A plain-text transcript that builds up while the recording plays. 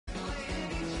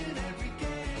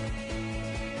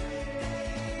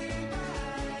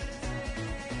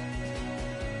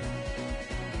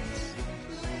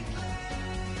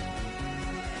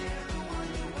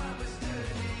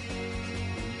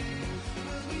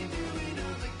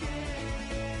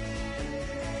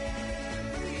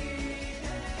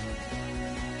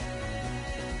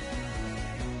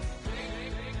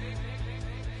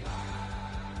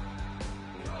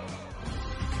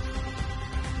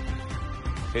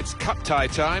It's cup tie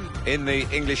time in the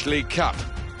English League Cup,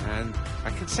 and I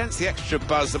can sense the extra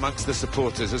buzz amongst the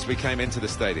supporters as we came into the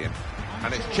stadium.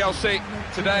 And it's Chelsea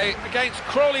today against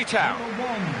Crawley Town.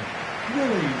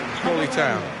 Crawley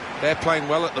Town, they're playing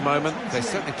well at the moment. They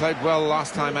certainly played well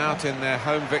last time out in their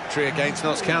home victory against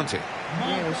Notts County.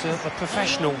 Yeah, it was a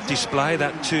professional display,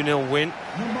 that 2-0 win.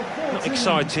 Not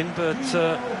exciting, but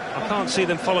I can't see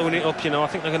them following it up, you know. I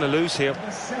think they're going to lose here.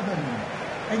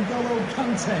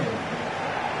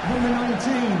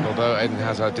 Although Eden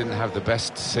Hazard didn't have the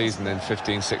best season in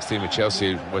 15-16 with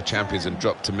Chelsea, were champions and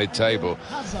dropped to mid-table,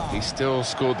 he still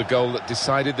scored the goal that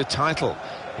decided the title.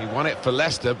 He won it for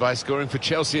Leicester by scoring for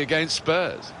Chelsea against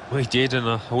Spurs. Well, he did, and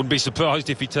I wouldn't be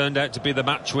surprised if he turned out to be the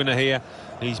match winner here.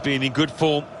 He's been in good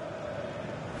form.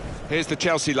 Here's the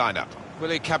Chelsea lineup.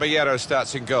 Willy Caballero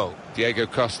starts in goal. Diego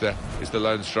Costa is the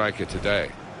lone striker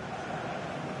today.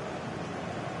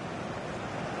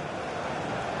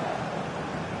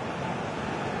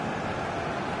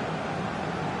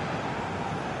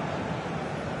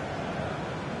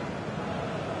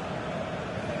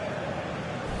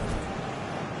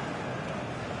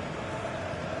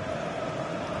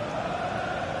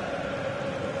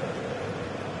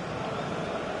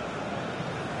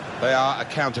 They are a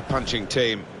counter-punching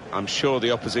team. I'm sure the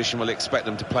opposition will expect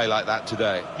them to play like that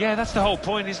today. Yeah, that's the whole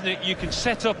point, isn't it? You can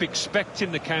set up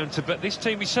expecting the counter, but this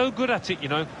team is so good at it, you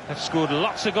know. They've scored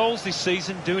lots of goals this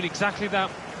season doing exactly that.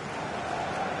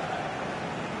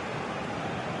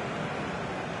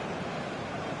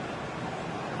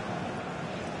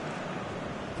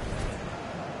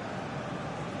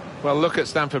 Well, look at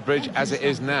Stamford Bridge as it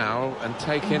is now and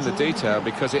take in the detail,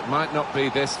 because it might not be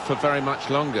this for very much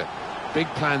longer. Big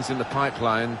plans in the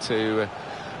pipeline to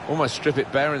almost strip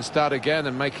it bare and start again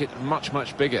and make it much,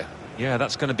 much bigger. Yeah,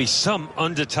 that's going to be some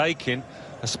undertaking,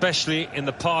 especially in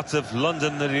the part of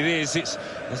London that it is.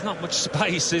 There's not much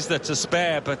space, is there, to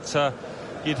spare, but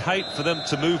you'd hate for them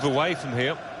to move away from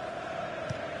here.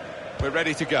 We're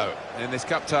ready to go in this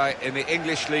cup tie in the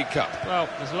English League Cup. Well,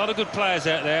 there's a lot of good players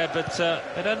out there, but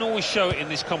they don't always show it in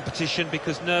this competition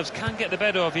because nerves can get the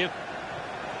better of you.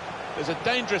 There's a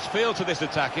dangerous feel to this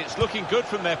attack. It's looking good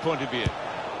from their point of view.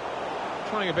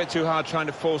 Trying a bit too hard, trying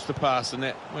to force the pass, and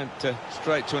it went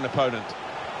straight to an opponent.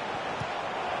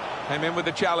 Came in with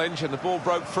the challenge, and the ball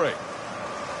broke free.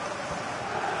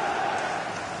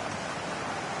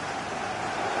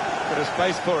 Bit of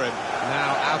space for him.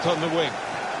 Now out on the wing.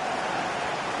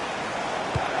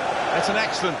 It's an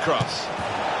excellent cross.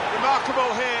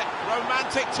 Remarkable here.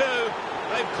 Romantic too.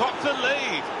 They've got the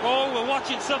lead. Oh, we're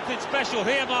watching something special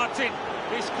here, Martin.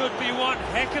 This could be one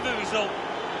heck of a result.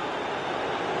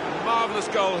 Marvellous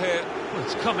goal here. Well,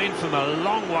 it's come in from a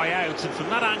long way out, and from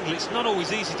that angle, it's not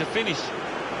always easy to finish.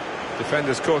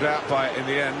 Defenders caught out by it in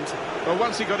the end. Well,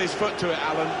 once he got his foot to it,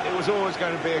 Alan, it was always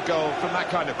going to be a goal from that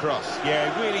kind of cross.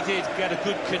 Yeah, he really did get a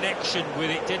good connection with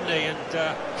it, didn't he?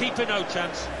 And keeper no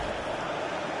chance.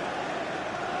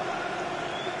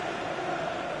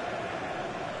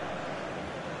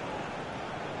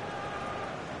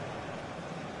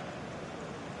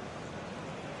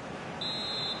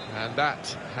 And that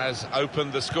has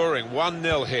opened the scoring.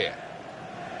 1-0 here.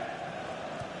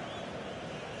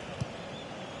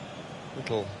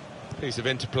 Little piece of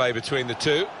interplay between the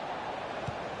two.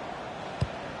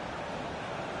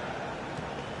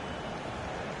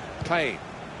 Payne.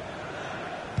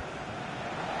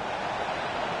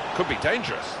 Could be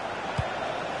dangerous.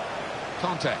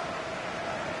 Conte.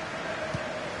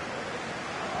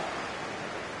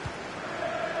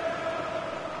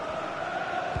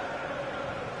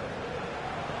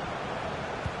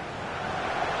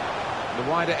 The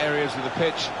wider areas of the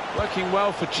pitch working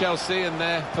well for Chelsea and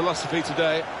their philosophy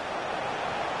today.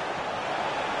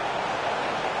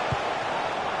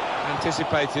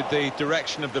 Anticipated the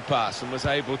direction of the pass and was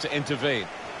able to intervene.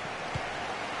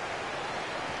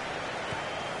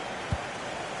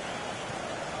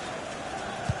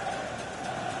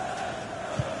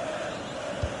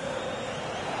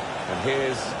 And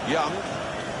here's Young.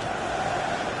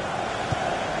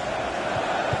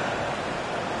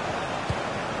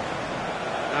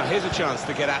 Now here's a chance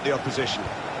to get at the opposition.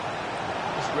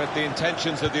 Just read the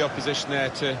intentions of the opposition there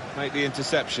to make the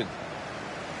interception.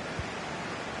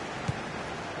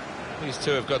 These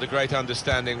two have got a great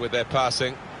understanding with their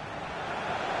passing.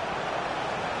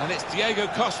 And it's Diego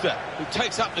Costa who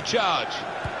takes up the charge.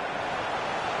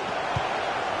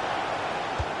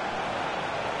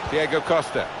 Diego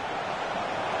Costa.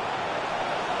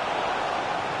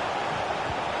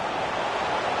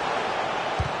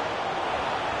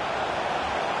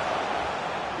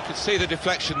 You can see the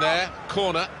deflection there,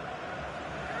 corner.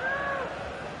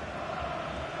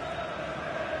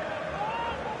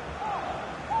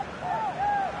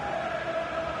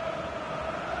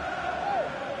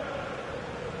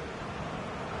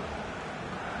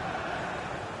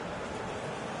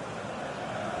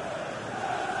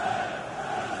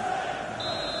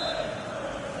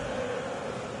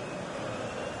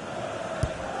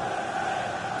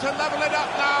 to level it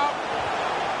up now.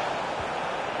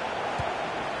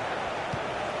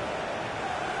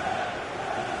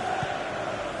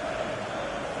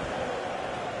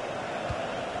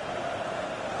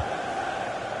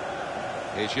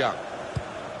 Here's Young.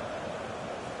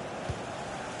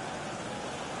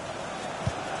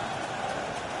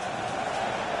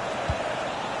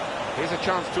 Here's a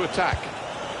chance to attack.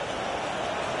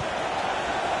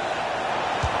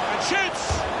 And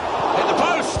shoots! Hit the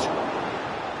post!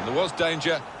 And there was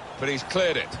danger, but he's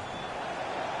cleared it.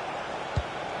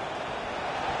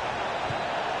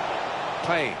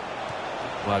 Payne.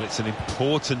 Well, it's an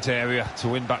important area to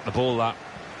win back the ball, that.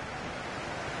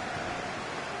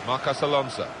 Marcos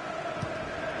Alonso.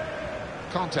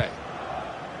 Conte.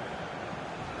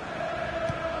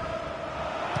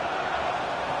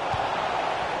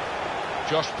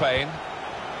 Josh Payne.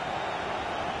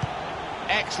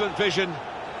 Excellent vision.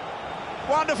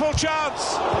 Wonderful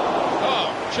chance.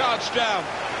 Oh, charged down.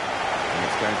 And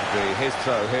it's going to be his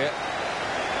throw here.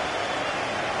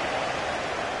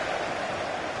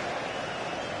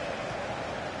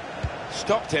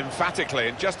 Stopped emphatically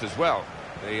and just as well.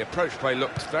 The approach play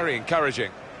looked very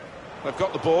encouraging. They've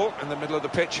got the ball in the middle of the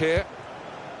pitch here.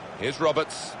 Here's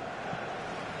Roberts.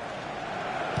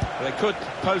 They could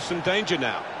pose some danger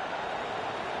now.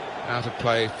 Out of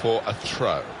play for a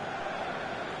throw.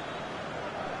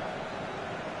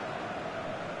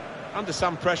 Under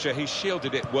some pressure, he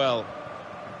shielded it well.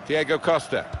 Diego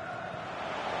Costa.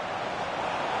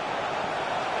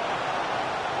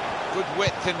 Good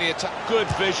width in the attack. Good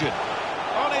vision.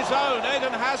 On his own,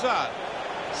 Eden Hazard.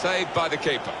 Saved by the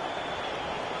keeper.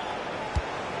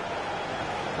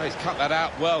 Oh, he's cut that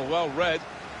out well read.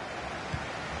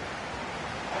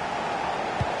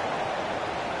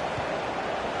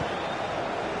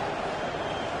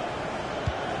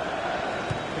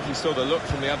 If you saw the look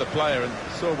from the other player and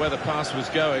saw where the pass was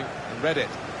going and read it.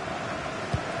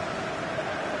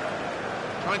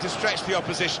 Trying to stretch the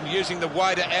opposition using the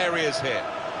wider areas here.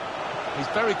 He's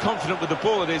very confident with the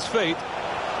ball at his feet.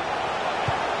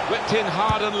 Whipped in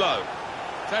hard and low.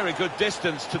 Very good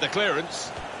distance to the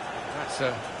clearance. That's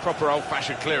a proper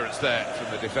old-fashioned clearance there from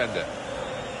the defender.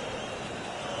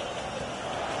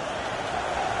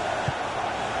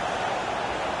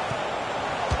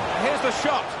 Here's the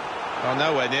shot. Oh,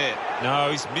 nowhere near.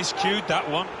 No, he's miscued that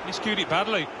one. Miscued it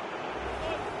badly.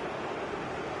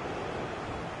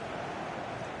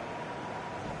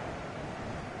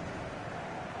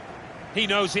 He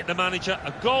knows it, the manager.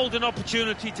 A golden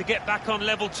opportunity to get back on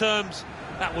level terms.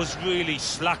 That was really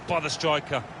slack by the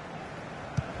striker.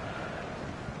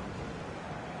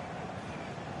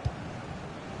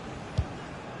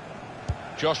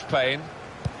 Josh Payne.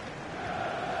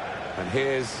 And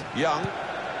here's Young.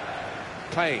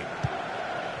 Payne.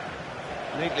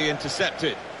 Neatly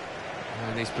intercepted.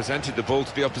 And he's presented the ball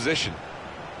to the opposition.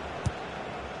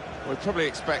 We probably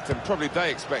expect, and probably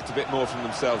they expect a bit more from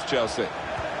themselves, Chelsea.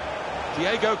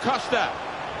 Diego Costa.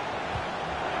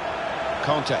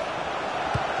 Conte.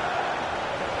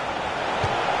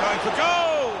 Going for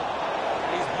goal!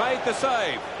 He's made the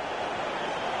save.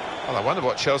 Well, I wonder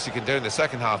what Chelsea can do in the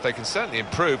second half. They can certainly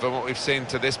improve on what we've seen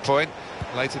to this point.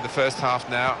 Late in the first half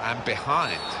now and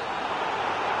behind.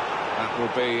 That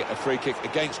will be a free kick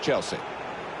against Chelsea.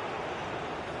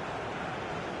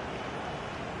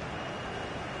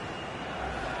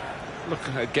 Look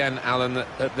again, Alan,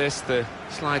 at this, the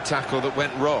slide tackle that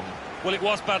went wrong. Well, it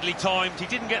was badly timed. He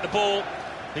didn't get the ball,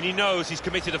 and he knows he's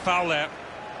committed a foul there.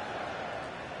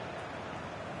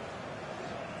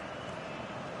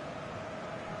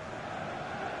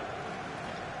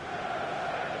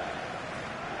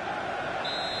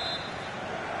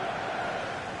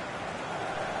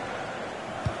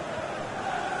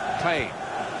 Payne.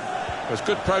 There's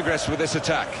good progress with this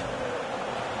attack.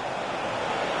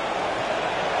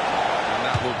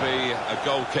 Will be a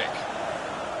goal kick.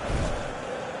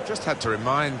 Just had to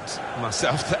remind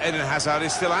myself that Eden Hazard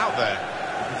is still out there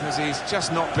because he's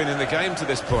just not been in the game to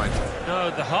this point.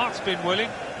 No, the heart's been willing,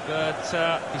 but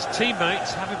his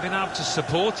teammates haven't been able to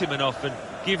support him enough and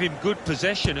give him good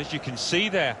possession, as you can see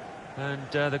there. And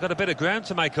they've got a bit of ground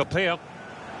to make up here.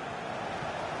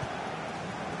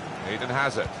 Eden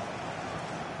Hazard.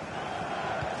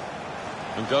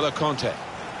 N'Golo Conte.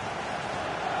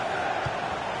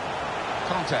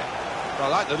 Conte. Well, I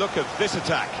like the look of this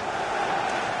attack.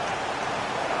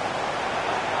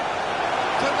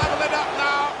 To level it up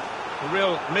now. A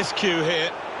real miscue here.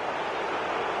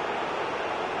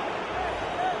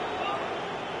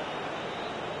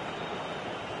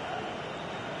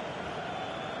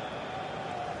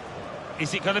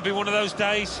 Is it going to be one of those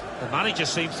days? The manager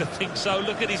seems to think so.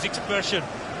 Look at his expression.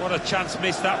 What a chance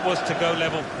missed that was to go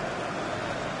level.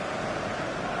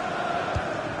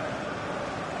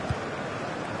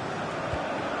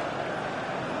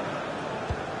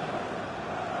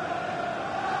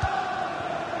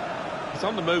 He's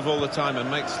on the move all the time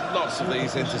and makes lots of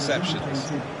these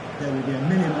interceptions. There will be a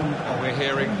minimum. And we're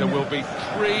hearing there will be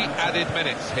 3 added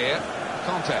minutes here.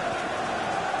 Conte.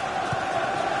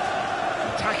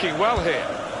 Attacking well here.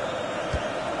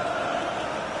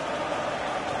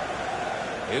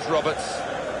 Here's Roberts.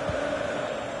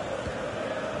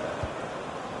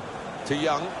 To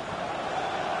Young.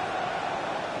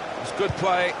 It was good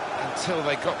play until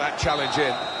they got that challenge in.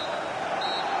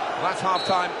 Well, that's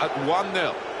half-time at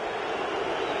 1-0.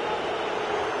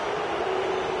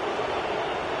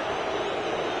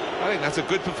 I think that's a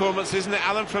good performance, isn't it,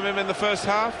 Alan, from him in the first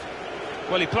half?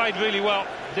 Well, he played really well,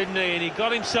 didn't he? And he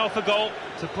got himself a goal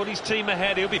to put his team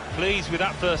ahead. He'll be pleased with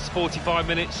that first 45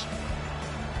 minutes.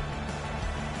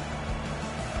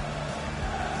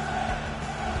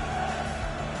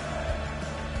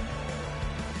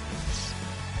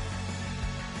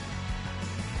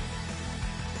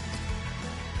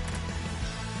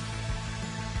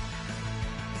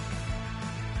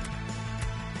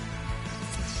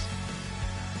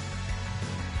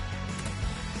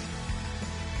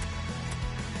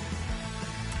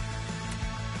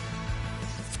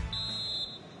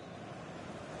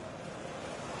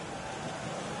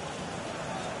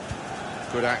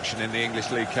 Good action in the English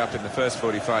League Cup in the first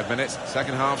 45 minutes.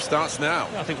 Second half starts now.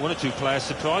 I think 1 or 2 players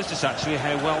surprised us, actually,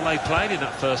 how well they played in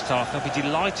that first half. They'll be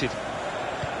delighted.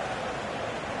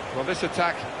 Well, this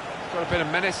attack has got a bit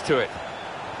of menace to it.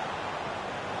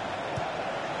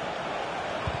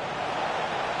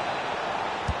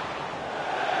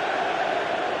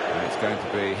 And it's going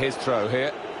to be his throw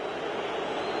here.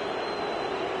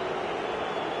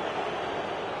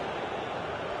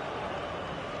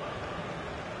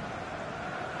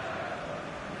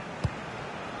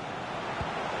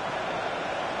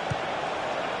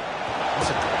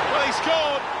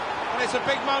 It's a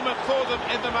big moment for them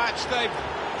in the match. They've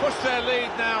pushed their lead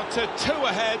now to 2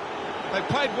 ahead. They've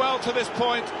played well to this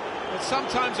point, but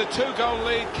sometimes a 2-goal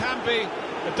lead can be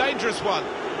a dangerous one.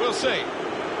 We'll see.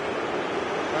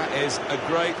 That is a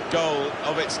great goal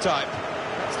of its type.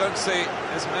 I don't see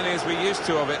as many as we used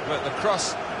to of it, but the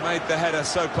cross made the header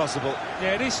so possible.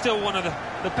 Yeah, it is still one of the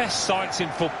best sights in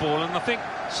football, and I think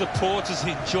supporters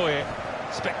enjoy it.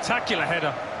 Spectacular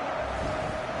header.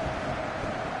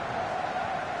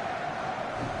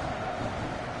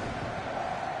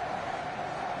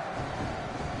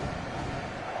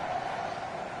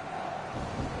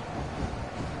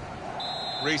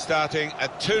 Restarting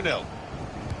at 2-0.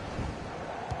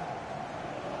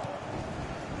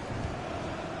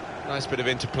 Nice bit of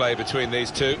interplay between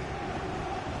these two.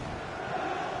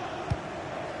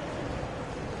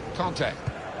 Conte.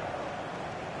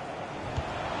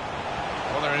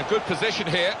 Well, they're in a good position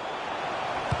here.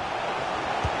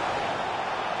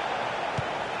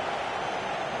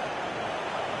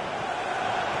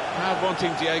 Now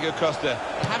wanting Diego Costa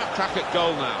to have a crack at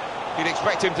goal now. You'd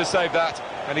expect him to save that,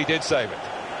 and he did save it.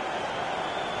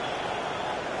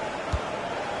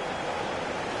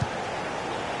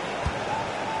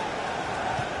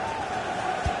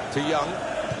 To Young,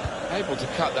 able to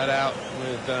cut that out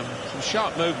with some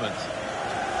sharp movement.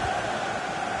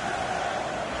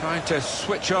 Trying to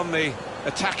switch on the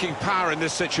attacking power in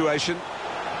this situation.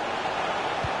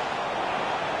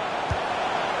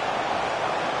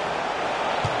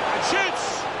 And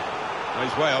shoots! Oh,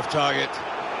 he's way off target.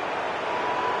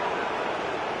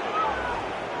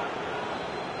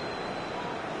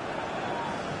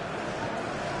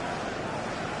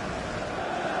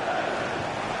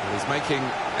 He's making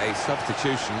a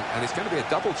substitution, and it's going to be a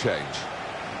double change.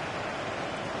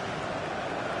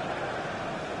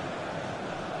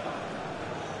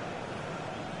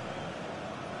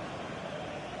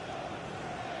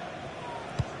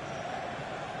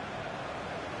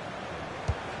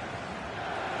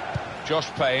 Josh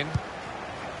Payne.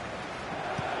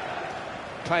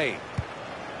 Payne.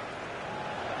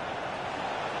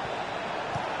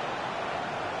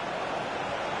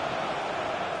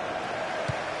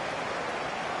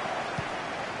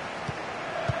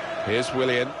 Here's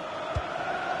Willian.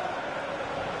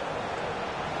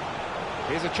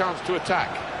 Here's a chance to attack.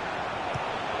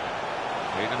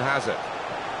 Eden has it.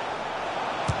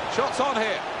 Shots on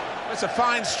here. It's a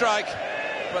fine strike,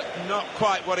 but not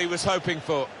quite what he was hoping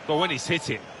for. But when he's hit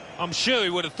it, I'm sure he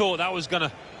would have thought that was going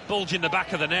to bulge in the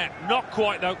back of the net. Not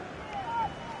quite, though.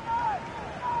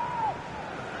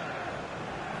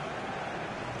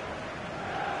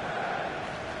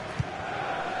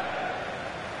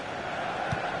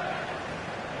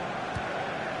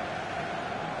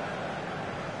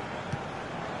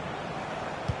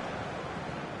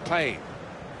 Payne.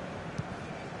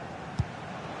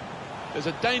 There's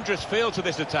a dangerous feel to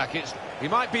this attack. He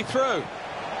might be through.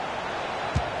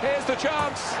 Here's the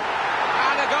chance.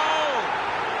 And a goal!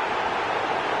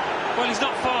 Well, he's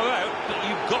not far out, but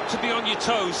you've got to be on your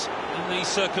toes in these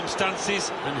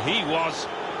circumstances, and he was.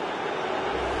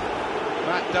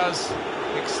 That does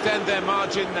extend their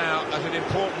margin now at an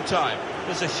important time.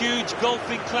 There's a huge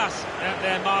golfing class out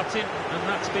there, Martin, and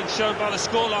that's been shown by the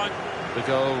scoreline. The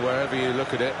goal, wherever you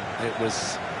look at it, it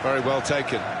was very well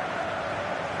taken.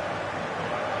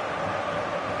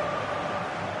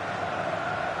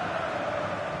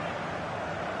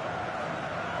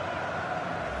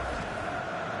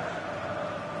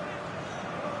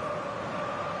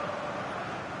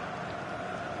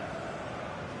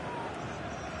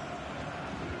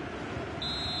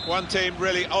 One team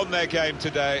really on their game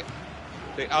today,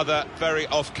 the other very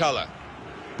off colour.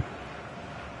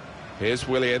 Here's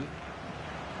Willian.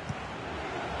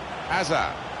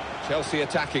 Hazard. Chelsea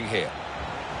attacking here.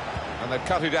 And they've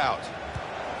cut it out.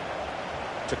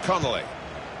 To Connolly.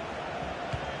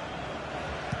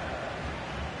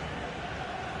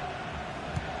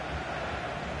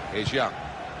 Here's Young.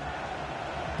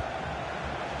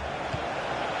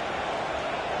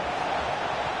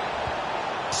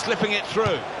 Slipping it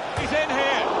through. He's in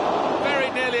here.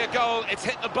 Very nearly a goal. It's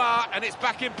hit the bar and it's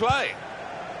back in play.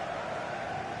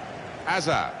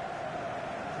 Hazard.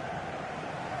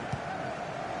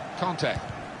 Conte.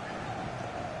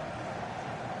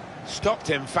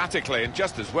 Stopped emphatically and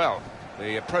just as well.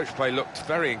 The approach play looked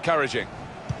very encouraging.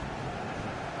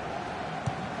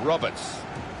 Roberts.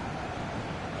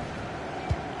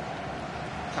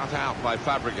 Cut out by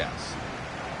Fabregas.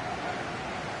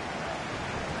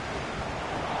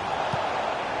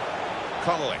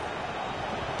 Connolly.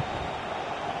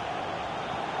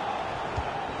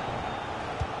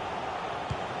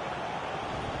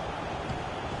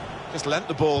 Just lent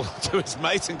the ball to his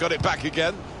mate and got it back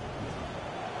again.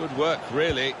 Good work,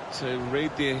 really, to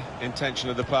read the intention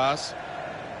of the pass.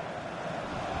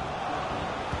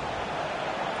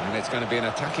 And it's going to be an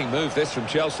attacking move, this, from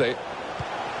Chelsea.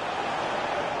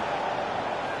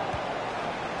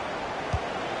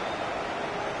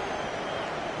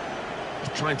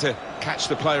 Trying to catch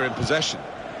the player in possession.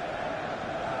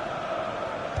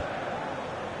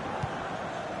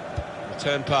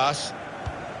 Return pass.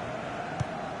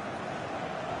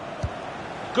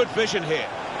 Good vision here.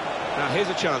 Now here's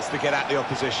a chance to get at the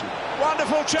opposition.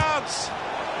 Wonderful chance!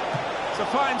 It's a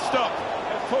fine stop.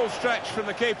 A full stretch from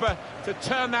the keeper to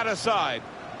turn that aside.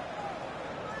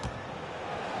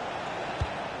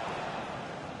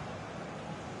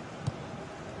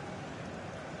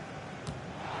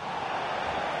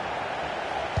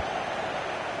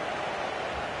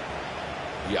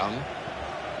 Young.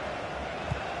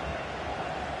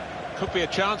 Could be a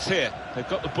chance here. They've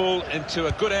got the ball into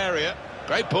a good area.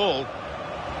 Great ball.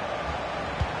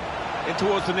 In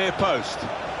towards the near post.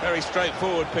 Very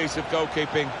straightforward piece of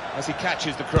goalkeeping as he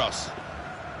catches the cross.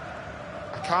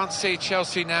 I can't see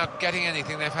Chelsea now getting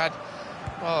anything. They've had,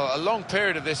 well, a long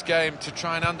period of this game to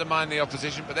try and undermine the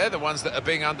opposition, but they're the ones that are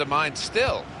being undermined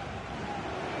still.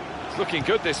 It's looking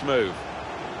good, this move.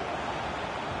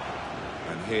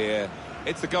 And here,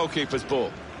 it's the goalkeeper's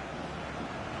ball.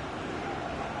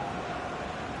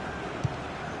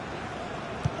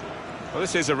 Well,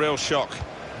 this is a real shock.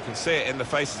 You can see it in the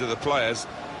faces of the players,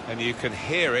 and you can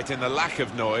hear it in the lack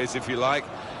of noise, if you like,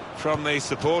 from the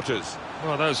supporters.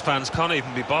 Well, those fans can't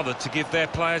even be bothered to give their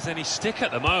players any stick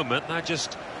at the moment. They're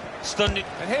just stunned.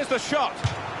 And here's the shot.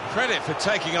 Credit for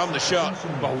taking on the shot.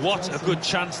 Well, what a good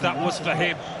chance that was for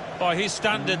him. By his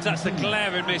standards, that's a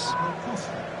glaring miss.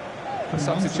 A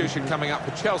substitution coming up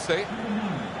for Chelsea.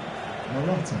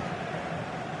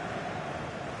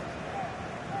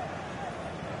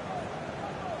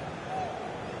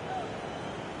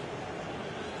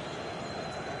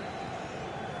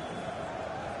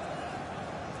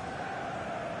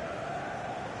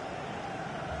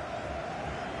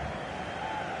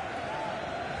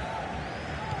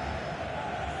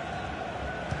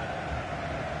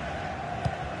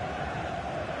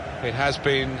 It has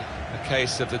been a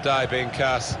case of the die being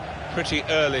cast pretty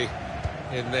early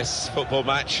in this football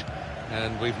match,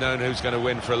 and we've known who's going to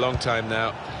win for a long time now.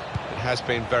 It has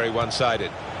been very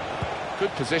one-sided.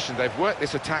 Good position. They've worked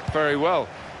this attack very well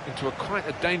into quite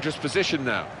a dangerous position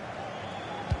now.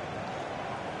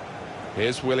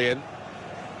 Here's Willian.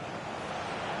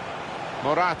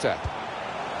 Morata.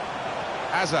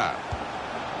 Hazard.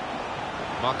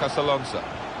 Marcos Alonso.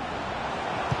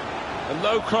 A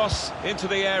low cross into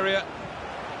the area.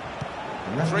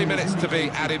 3 minutes to be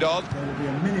added on. There will be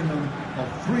a minimum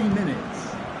of 3 minutes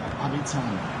of added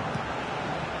time.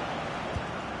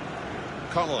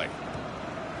 Connolly.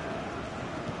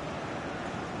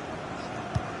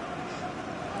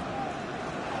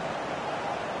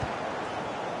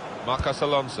 Marcos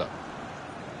Alonso.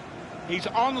 He's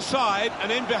onside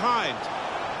and in behind.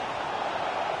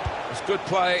 It's good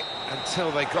play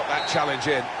until they got that challenge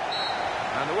in.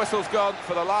 And the whistle's gone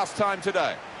for the last time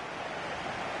today.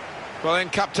 Well, in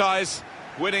cup ties,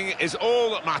 winning is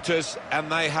all that matters,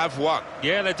 and they have won.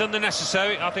 Yeah, they've done the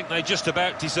necessary. I think they just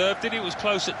about deserved it. It was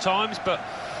close at times, but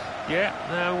yeah,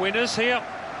 now winners here.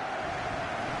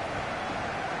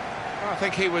 Well, I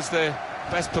think he was the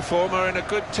best performer in a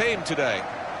good team today.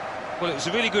 Well, it was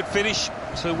a really good finish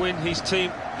to win his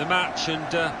team the match, and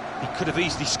he could have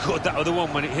easily scored that other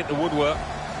one when it hit the woodwork.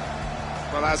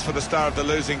 Well, as for the star of the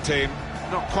losing team,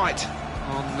 not quite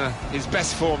on his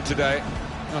best form today.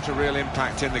 Not a real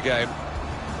impact in the game.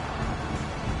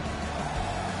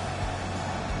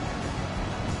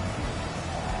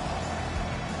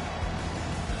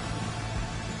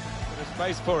 There's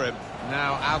space for him.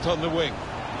 Now out on the wing.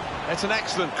 It's an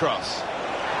excellent cross.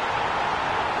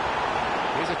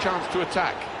 Here's a chance to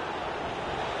attack.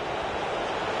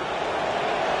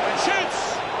 And shoots!